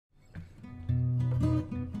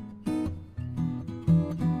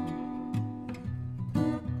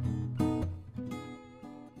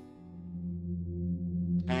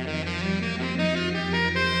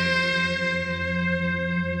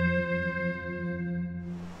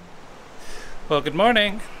Well, good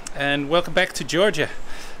morning and welcome back to Georgia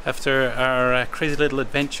after our crazy little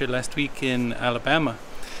adventure last week in Alabama.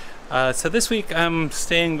 So this week I'm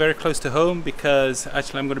staying very close to home because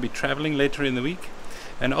actually I'm going to be traveling later in the week,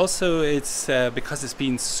 and also it's because it's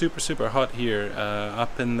been super hot here,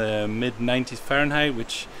 up in the mid 90s Fahrenheit,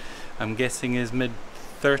 which I'm guessing is mid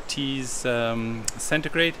 30s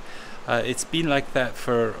centigrade. It's been like that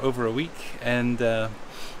for over a week, and a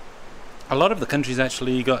lot of the country's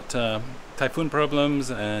actually got typhoon problems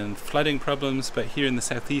and flooding problems, but here in the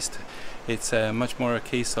southeast it's much more a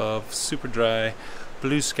case of super dry,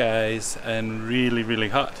 blue skies and really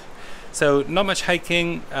hot. So not much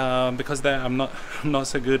hiking because I'm not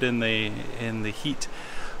so good in the heat.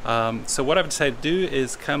 So what I've decided to do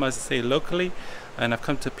is come, as I say, locally, and I've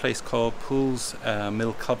come to a place called Pools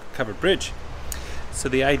Mill Covered Bridge. So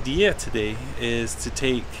the idea today is to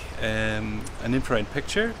take an infrared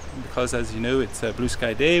picture, because as you know it's a blue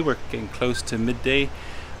sky day, we're getting close to midday,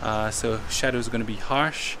 so shadows are going to be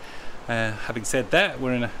harsh. Having said that,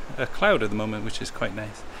 we're in a cloud at the moment, which is quite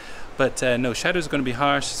nice, but no, shadows are going to be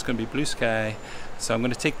harsh, it's going to be blue sky. So I'm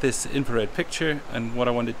going to take this infrared picture, and what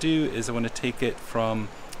I want to do is I want to take it from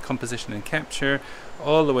composition and capture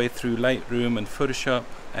all the way through Lightroom and Photoshop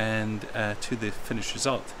and to the finished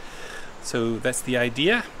result. So that's the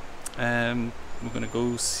idea, and we're going to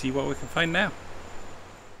go see what we can find now.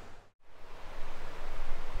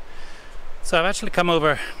 So I've actually come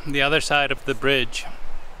over the other side of the bridge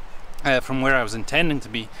from where I was intending to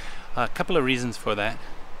be. A couple of reasons for that.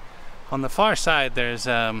 On the far side there's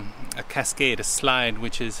a cascade, a slide,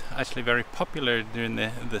 which is actually very popular during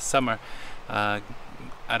the summer.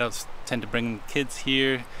 Adults tend to bring kids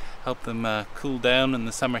here, help them cool down in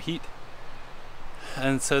the summer heat.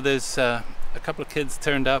 And so there's a couple of kids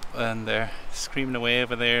turned up and they're screaming away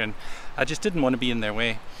over there, and I just didn't want to be in their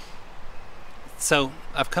way. So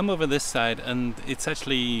I've come over this side, and it's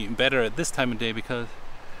actually better at this time of day because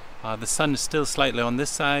the sun is still slightly on this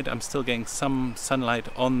side. I'm still getting some sunlight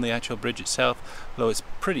on the actual bridge itself, though it's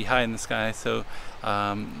pretty high in the sky, so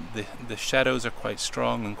the shadows are quite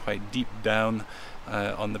strong and quite deep down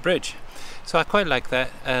on the bridge. So I quite like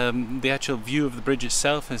that. The actual view of the bridge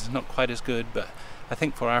itself is not quite as good, but I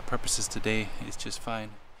think for our purposes today it's just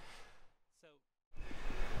fine.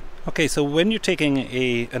 Okay, so when you're taking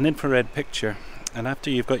an infrared picture, and after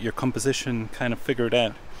you've got your composition kind of figured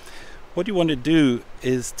out, what you want to do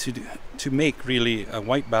is to make really a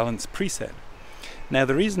white balance preset. Now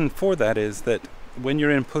the reason for that is that when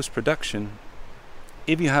you're in post-production,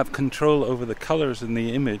 if you have control over the colors in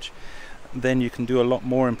the image, then you can do a lot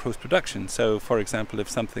more in post-production. So for example, if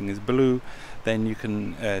something is blue, then you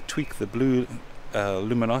can tweak the blue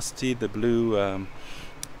luminosity, the blue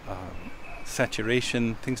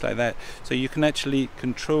saturation, things like that. So you can actually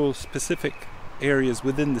control specific areas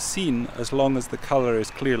within the scene as long as the color is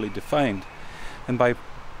clearly defined. And by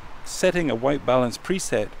setting a white balance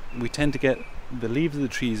preset, we tend to get the leaves of the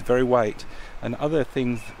trees very white, and other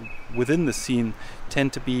things within the scene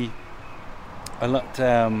tend to be a lot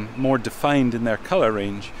more defined in their color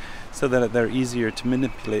range, so that they're easier to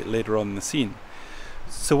manipulate later on in the scene.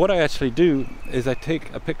 So what I actually do is I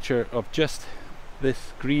take a picture of just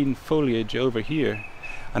this green foliage over here,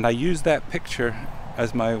 and I use that picture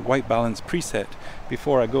as my white balance preset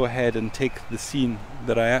before I go ahead and take the scene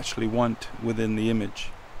that I actually want within the image.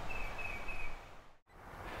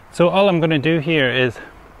 So all I'm going to do here is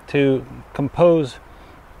to compose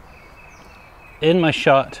in my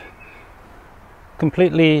shot,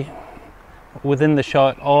 completely within the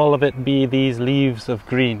shot, all of it be these leaves of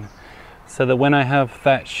green, so that when I have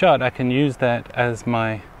that shot I can use that as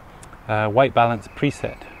my white balance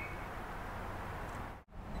preset.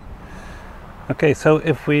 Okay, so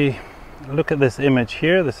if we look at this image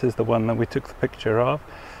here, this is the one that we took the picture of,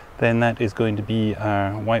 then that is going to be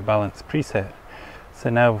our white balance preset. So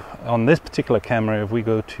now on this particular camera, if we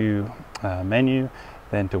go to menu,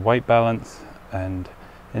 then to white balance and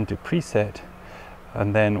into preset,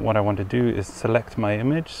 and then what I want to do is select my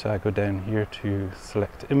image. So I go down here to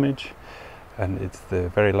select image, and it's the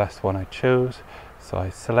very last one I chose, so I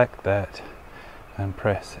select that and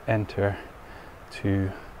press enter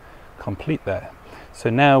to complete that. So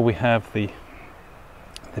now we have the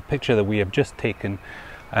picture that we have just taken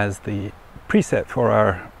as the preset for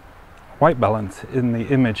our white balance in the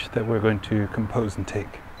image that we're going to compose and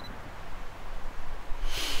take.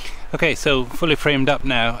 Okay, so fully framed up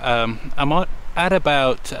now. I'm at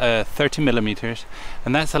about 30 millimeters,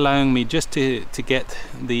 and that's allowing me just to get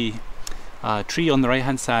the tree on the right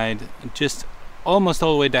hand side just almost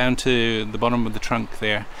all the way down to the bottom of the trunk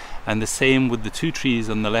there, and the same with the two trees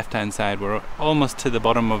on the left hand side. We're almost to the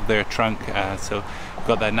bottom of their trunk, so we've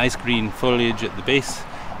got that nice green foliage at the base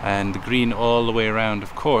and the green all the way around,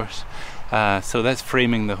 of course. So that's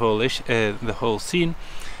framing the whole scene.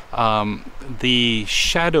 The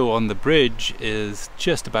shadow on the bridge is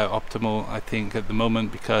just about optimal, I think, at the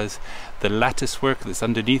moment, because the lattice work that's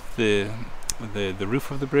underneath the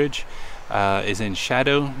roof of the bridge is in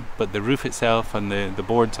shadow, but the roof itself and the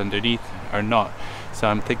boards underneath are not. So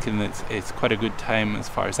I'm thinking that it's quite a good time as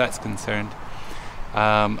far as that's concerned.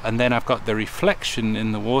 And then I've got the reflection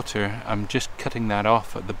in the water. I'm just cutting that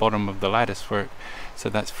off at the bottom of the lattice work, so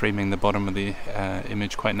that's framing the bottom of the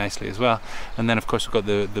image quite nicely as well. And then of course we've got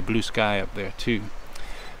the blue sky up there too.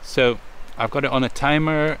 So I've got it on a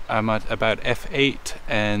timer. I'm at about f8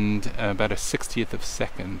 and about a 60th of a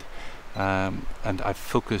second, and I've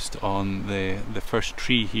focused on the first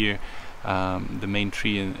tree here, the main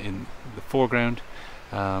tree in the foreground.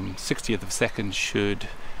 60th of a second should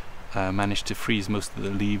manage to freeze most of the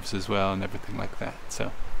leaves as well and everything like that. So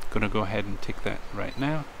I'm going to go ahead and take that right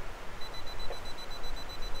now.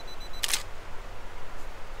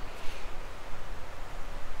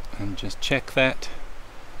 And just check that.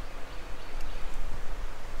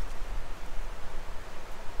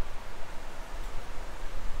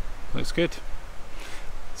 Looks good.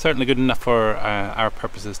 Certainly good enough for our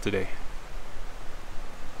purposes today.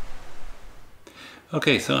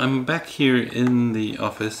 Okay, so I'm back here in the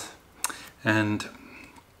office, and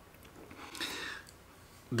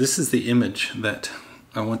this is the image that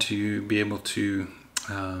I want to be able to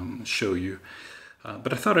show you.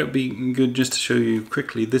 But I thought it would be good just to show you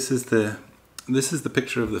quickly. This is the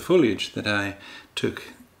picture of the foliage that I took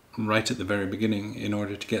right at the very beginning in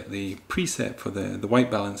order to get the preset for the white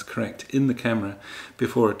balance correct in the camera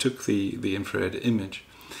before I took the infrared image.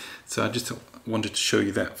 So I just wanted to show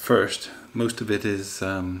you that first. Most of it is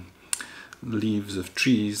leaves of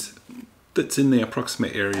trees that's in the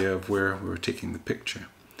approximate area of where we're taking the picture.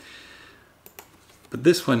 But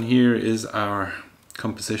this one here is our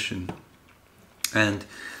composition, and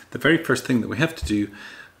the very first thing that we have to do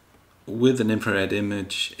with an infrared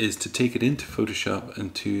image is to take it into Photoshop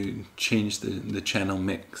and to change the channel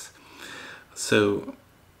mix. So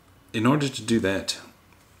in order to do that,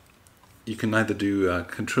 you can either do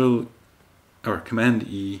Control or Command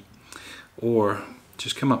E, or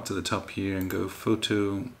just come up to the top here and go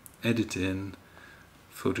Photo, Edit in,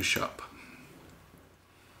 Photoshop.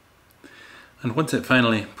 And once it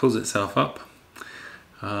finally pulls itself up,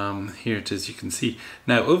 here it is, you can see.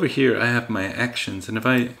 Now over here I have my actions, and if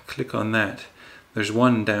I click on that, there's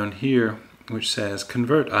one down here which says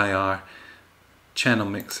Convert IR Channel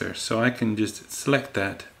Mixer. So I can just select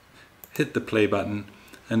that, hit the play button,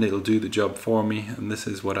 and it'll do the job for me, and this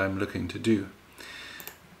is what I'm looking to do.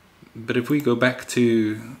 But if we go back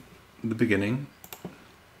to the beginning,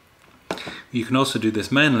 you can also do this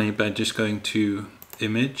manually by just going to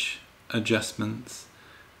Image, Adjustments,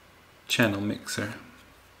 Channel Mixer.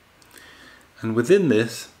 And within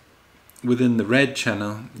this, within the red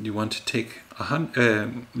channel, you want to take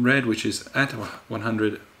red, which is at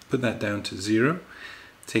 100, put that down to 0.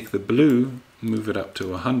 Take the blue, move it up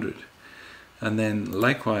to 100. And then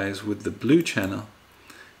likewise with the blue channel,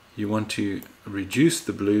 you want to reduce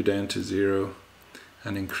the blue down to 0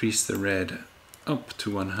 and increase the red up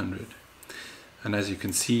to 100. And as you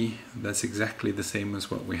can see, that's exactly the same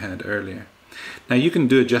as what we had earlier. Now you can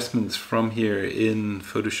do adjustments from here in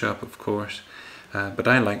Photoshop, of course, but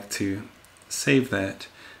I like to save that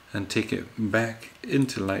and take it back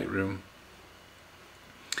into Lightroom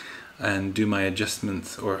and do my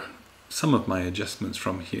adjustments, or some of my adjustments,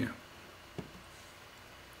 from here.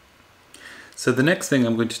 So the next thing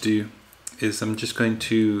I'm going to do is I'm just going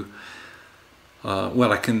to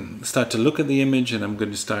well, I can start to look at the image, and I'm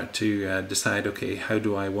going to start to decide, okay, how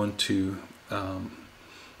do I want to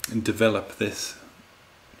develop this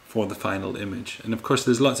for the final image. And of course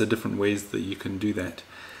there's lots of different ways that you can do that.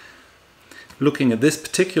 Looking at this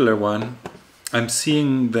particular one, I'm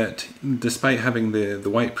seeing that despite having the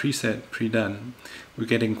white preset pre-done, we're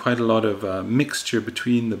getting quite a lot of mixture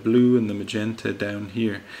between the blue and the magenta down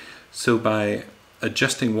here. So by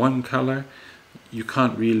adjusting one color, you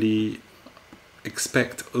can't really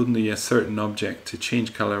expect only a certain object to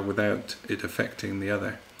change color without it affecting the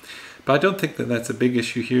other. But I don't think that that's a big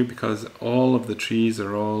issue here, because all of the trees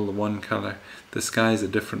are all one color, the sky is a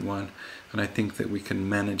different one, and I think that we can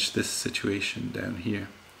manage this situation down here.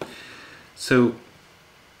 So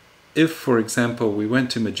if, for example, we went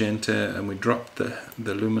to magenta and we dropped the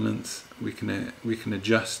luminance, we can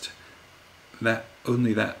adjust that,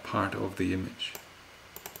 only that part of the image.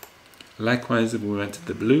 Likewise, if we went to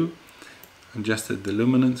the blue adjusted the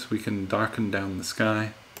luminance, we can darken down the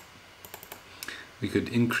sky. We could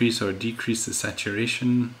increase or decrease the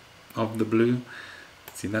saturation of the blue.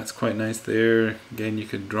 See, that's quite nice there. Again, you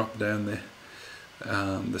could drop down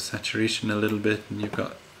the saturation a little bit, and you've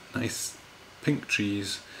got nice pink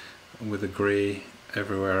trees with a grey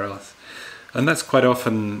everywhere else. And that's quite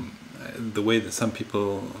often the way that some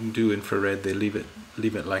people do infrared. They leave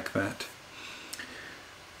it like that.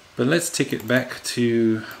 But let's take it back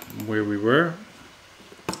to where we were,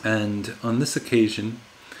 and on this occasion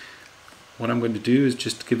what I'm going to do is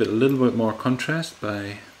just give it a little bit more contrast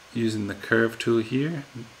by using the curve tool here,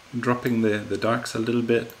 dropping the darks a little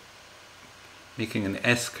bit, making an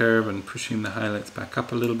S curve and pushing the highlights back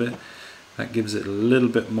up a little bit. That gives it a little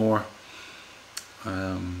bit more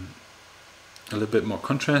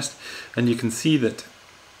contrast, and you can see that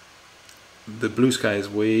the blue sky is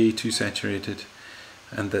way too saturated,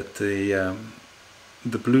 and that the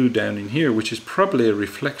blue down in here, which is probably a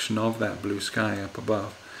reflection of that blue sky up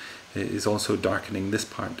above, is also darkening this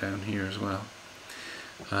part down here as well.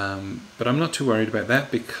 But I'm not too worried about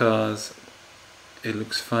that because it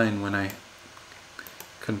looks fine when I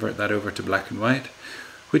convert that over to black and white,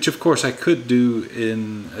 which of course I could do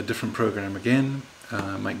in a different program again.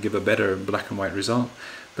 Might give a better black and white result,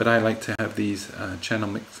 but I like to have these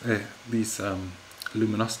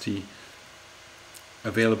luminosity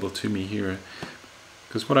available to me here,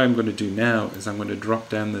 because what I'm going to do now is I'm going to drop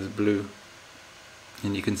down this blue,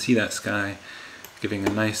 and you can see that sky giving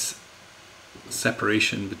a nice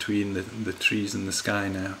separation between the trees and the sky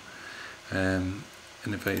now. And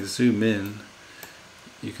if I zoom in,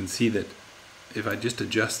 you can see that if I just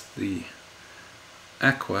adjust the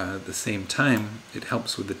aqua at the same time, it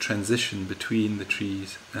helps with the transition between the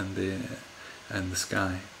trees and the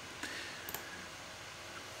sky.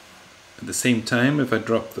 At the same time, if I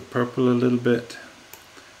drop the purple a little bit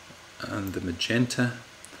and the magenta,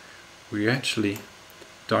 we're actually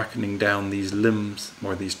darkening down these limbs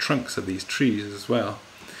or these trunks of these trees as well,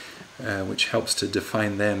 which helps to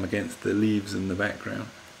define them against the leaves in the background.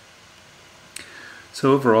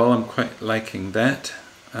 So overall I'm quite liking that.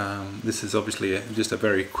 This is obviously just a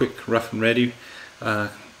very quick rough and ready.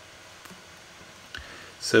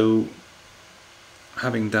 So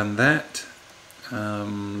having done that,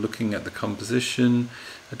 looking at the composition,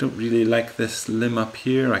 I don't really like this limb up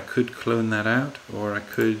here. I could clone that out, or I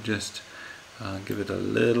could just give it a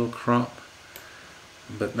little crop,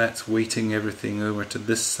 but that's weighting everything over to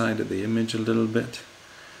this side of the image a little bit.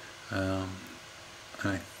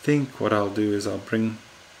 I think what I'll do is I'll bring,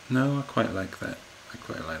 no, I quite like that. I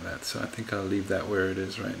quite like that, so I think I'll leave that where it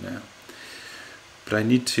is right now. But I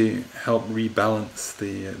need to help rebalance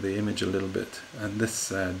the image a little bit, and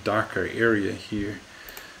this darker area here,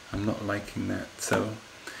 I'm not liking that. So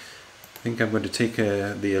I think I'm going to take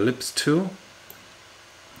the ellipse tool,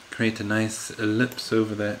 create a nice ellipse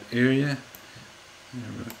over that area, and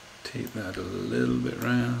rotate that a little bit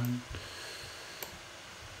round.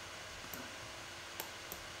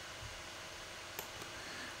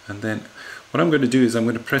 And then what I'm going to do is I'm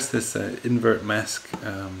going to press this invert mask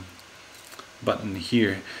button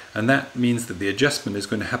here, and that means that the adjustment is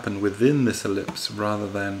going to happen within this ellipse rather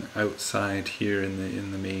than outside here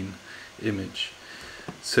in the main image.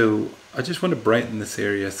 So I just want to brighten this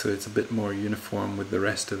area so it's a bit more uniform with the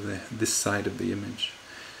rest of this side of the image.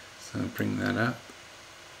 So I'll bring that up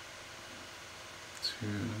to,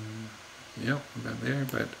 yep, about there,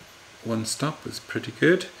 about one stop is pretty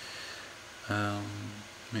good.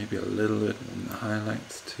 Maybe a little bit on the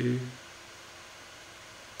highlights too.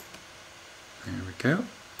 There we go.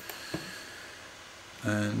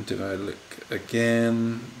 And if I look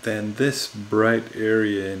again, then this bright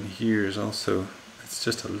area in here is also, it's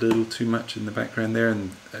just a little too much in the background there,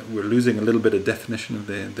 and we're losing a little bit of definition of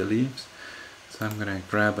the leaves. So I'm going to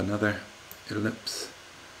grab another ellipse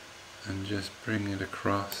and just bring it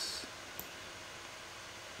across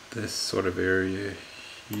this sort of area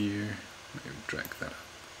here. Maybe drag that up.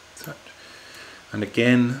 Such. And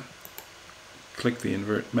again, click the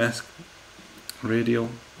invert mask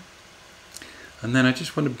radial, and then I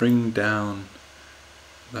just want to bring down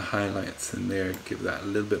the highlights in there, give that a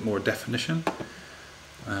little bit more definition.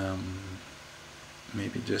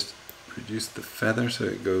 Maybe just reduce the feather so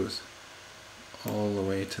it goes all the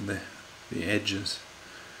way to the edges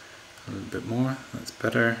a little bit more. That's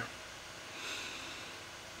better.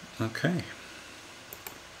 Okay.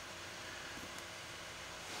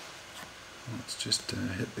 Let's just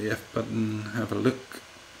hit the F button, have a look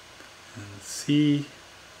and see.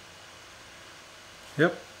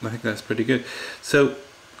 Yep, I think that's pretty good. So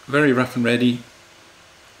very rough and ready,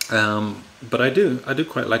 but I do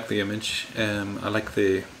quite like the image. I like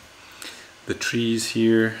the the trees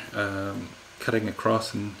here cutting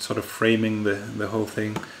across and sort of framing the whole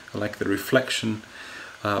thing. I like the reflection,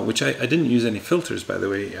 which I didn't use any filters, by the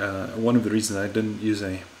way. One of the reasons I didn't use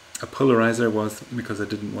a polarizer was because I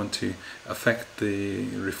didn't want to affect the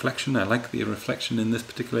reflection. I like the reflection in this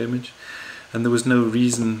particular image, and there was no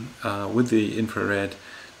reason with the infrared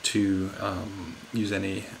to use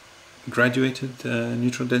any graduated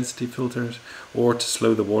neutral density filters, or to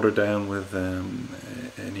slow the water down with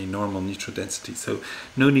any normal neutral density. So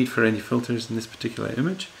no need for any filters in this particular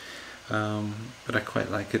image, but I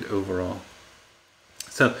quite like it overall.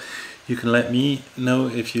 So you can let me know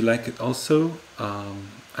if you like it also.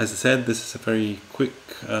 As I said, this is a very quick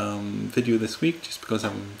video this week, just because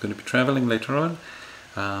I'm going to be traveling later on.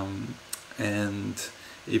 And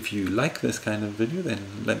if you like this kind of video,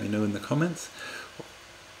 then let me know in the comments.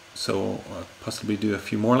 So I'll possibly do a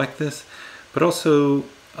few more like this. But also,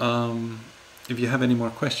 if you have any more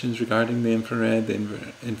questions regarding the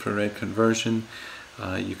infrared conversion,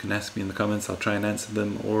 you can ask me in the comments. I'll try and answer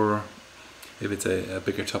them, or if it's a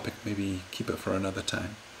bigger topic, maybe keep it for another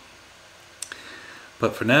time.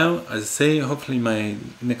 But for now, as I say, hopefully my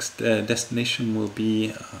next destination will be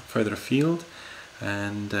further afield,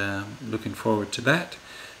 and looking forward to that.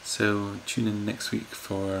 So tune in next week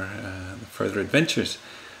for the further adventures.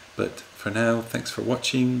 But for now, thanks for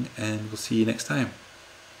watching, and we'll see you next time.